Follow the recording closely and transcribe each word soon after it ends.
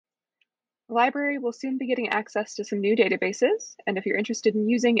Library will soon be getting access to some new databases, and if you're interested in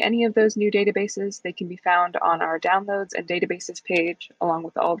using any of those new databases, they can be found on our Downloads and Databases page, along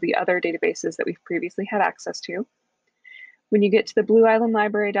with all the other databases that we've previously had access to. When you get to the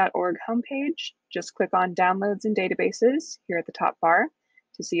blueislandlibrary.org homepage, just click on Downloads and Databases here at the top bar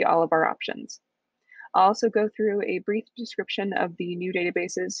to see all of our options. I'll also go through a brief description of the new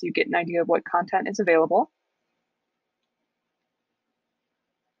databases so you get an idea of what content is available.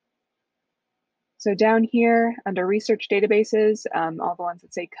 So down here under research databases, all the ones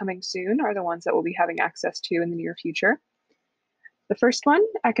that say coming soon are the ones that we'll be having access to in the near future. The first one,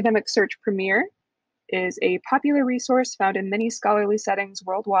 Academic Search Premier, is a popular resource found in many scholarly settings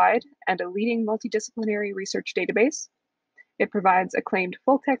worldwide and a leading multidisciplinary research database. It provides acclaimed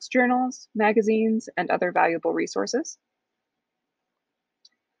full-text journals, magazines, and other valuable resources.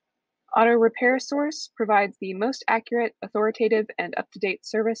 Auto Repair Source provides the most accurate, authoritative, and up-to-date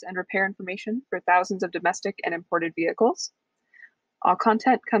service and repair information for thousands of domestic and imported vehicles. All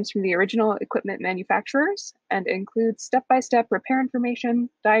content comes from the original equipment manufacturers and includes step-by-step repair information,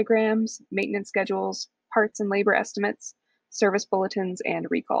 diagrams, maintenance schedules, parts and labor estimates, service bulletins, and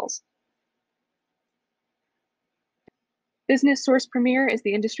recalls. Business Source Premier is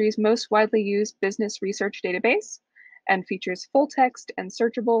the industry's most widely used business research database and features full text and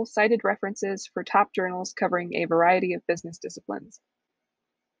searchable cited references for top journals covering a variety of business disciplines.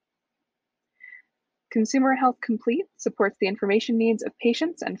 Consumer Health Complete supports the information needs of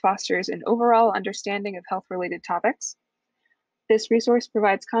patients and fosters an overall understanding of health-related topics. This resource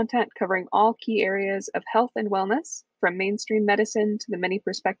provides content covering all key areas of health and wellness, from mainstream medicine to the many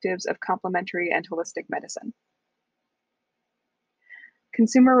perspectives of complementary and holistic medicine.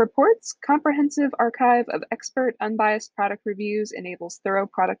 Consumer Reports' comprehensive archive of expert, unbiased product reviews enables thorough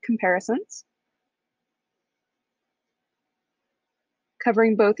product comparisons.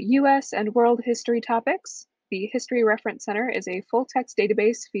 Covering both US and world history topics, the History Reference Center is a full-text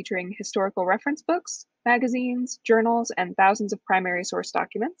database featuring historical reference books, magazines, journals, and thousands of primary source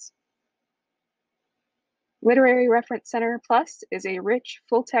documents. Literary Reference Center Plus is a rich,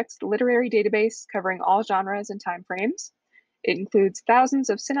 full-text literary database covering all genres and timeframes. It includes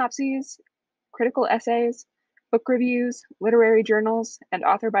thousands of synopses, critical essays, book reviews, literary journals, and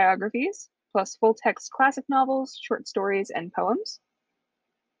author biographies, plus full-text classic novels, short stories, and poems.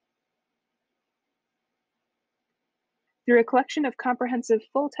 Through a collection of comprehensive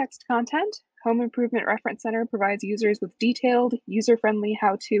full-text content, Home Improvement Reference Center provides users with detailed, user-friendly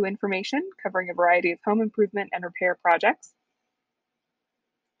how-to information covering a variety of home improvement and repair projects.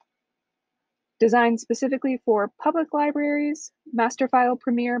 Designed specifically for public libraries, Masterfile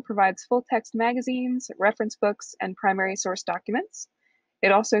Premier provides full-text magazines, reference books, and primary source documents.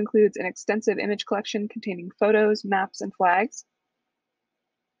 It also includes an extensive image collection containing photos, maps, and flags.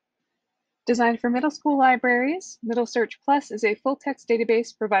 Designed for middle school libraries, Middle Search Plus is a full-text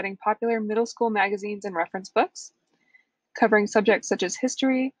database providing popular middle school magazines and reference books. Covering subjects such as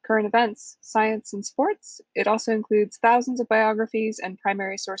history, current events, science, and sports, it also includes thousands of biographies and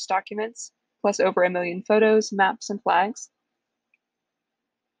primary source documents, plus over 1 million photos, maps, and flags.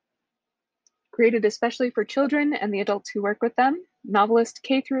 Created especially for children and the adults who work with them, Novelist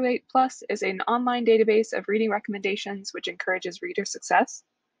K-8 Plus is an online database of reading recommendations which encourages reader success.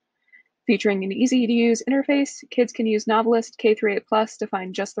 Featuring an easy-to-use interface, kids can use Novelist K-8 Plus to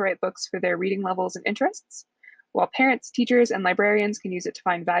find just the right books for their reading levels and interests, while parents, teachers, and librarians can use it to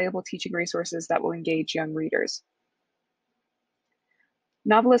find valuable teaching resources that will engage young readers.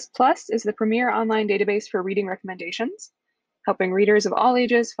 Novelist Plus is the premier online database for reading recommendations. Helping readers of all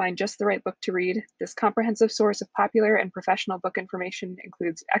ages find just the right book to read, this comprehensive source of popular and professional book information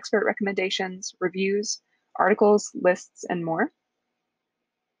includes expert recommendations, reviews, articles, lists, and more.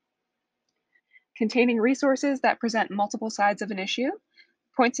 Containing resources that present multiple sides of an issue,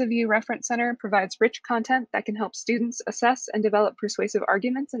 Points of View Reference Center provides rich content that can help students assess and develop persuasive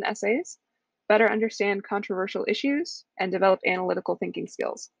arguments and essays, better understand controversial issues, and develop analytical thinking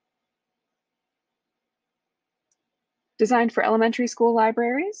skills. Designed for elementary school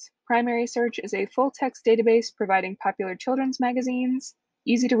libraries, Primary Search is a full-text database providing popular children's magazines,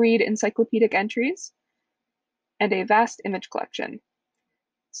 easy-to-read encyclopedic entries, and a vast image collection.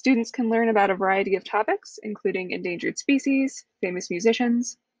 Students can learn about a variety of topics, including endangered species, famous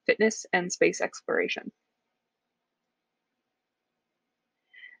musicians, fitness, and space exploration.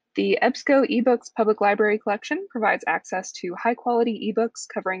 The EBSCO eBooks Public Library Collection provides access to high-quality ebooks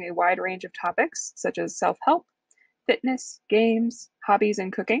covering a wide range of topics, such as self-help, fitness, games, hobbies,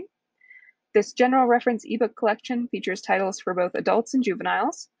 and cooking. This general reference ebook collection features titles for both adults and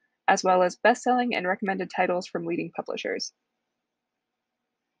juveniles, as well as best-selling and recommended titles from leading publishers.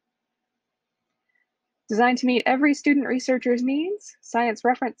 Designed to meet every student researcher's needs, Science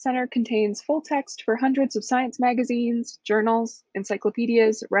Reference Center contains full text for hundreds of science magazines, journals,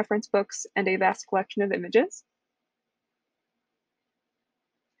 encyclopedias, reference books, and a vast collection of images.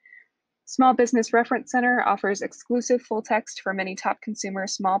 Small Business Reference Center offers exclusive full text for many top consumer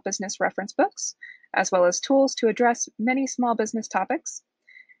small business reference books, as well as tools to address many small business topics.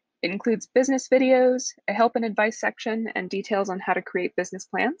 It includes business videos, a help and advice section, and details on how to create business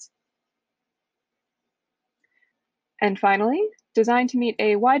plans. And finally, designed to meet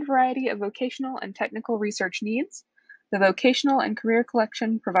a wide variety of vocational and technical research needs, the Vocational and Career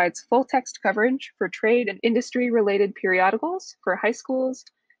Collection provides full text coverage for trade and industry-related periodicals for high schools,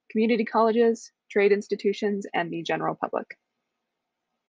 community colleges, trade institutions, and the general public.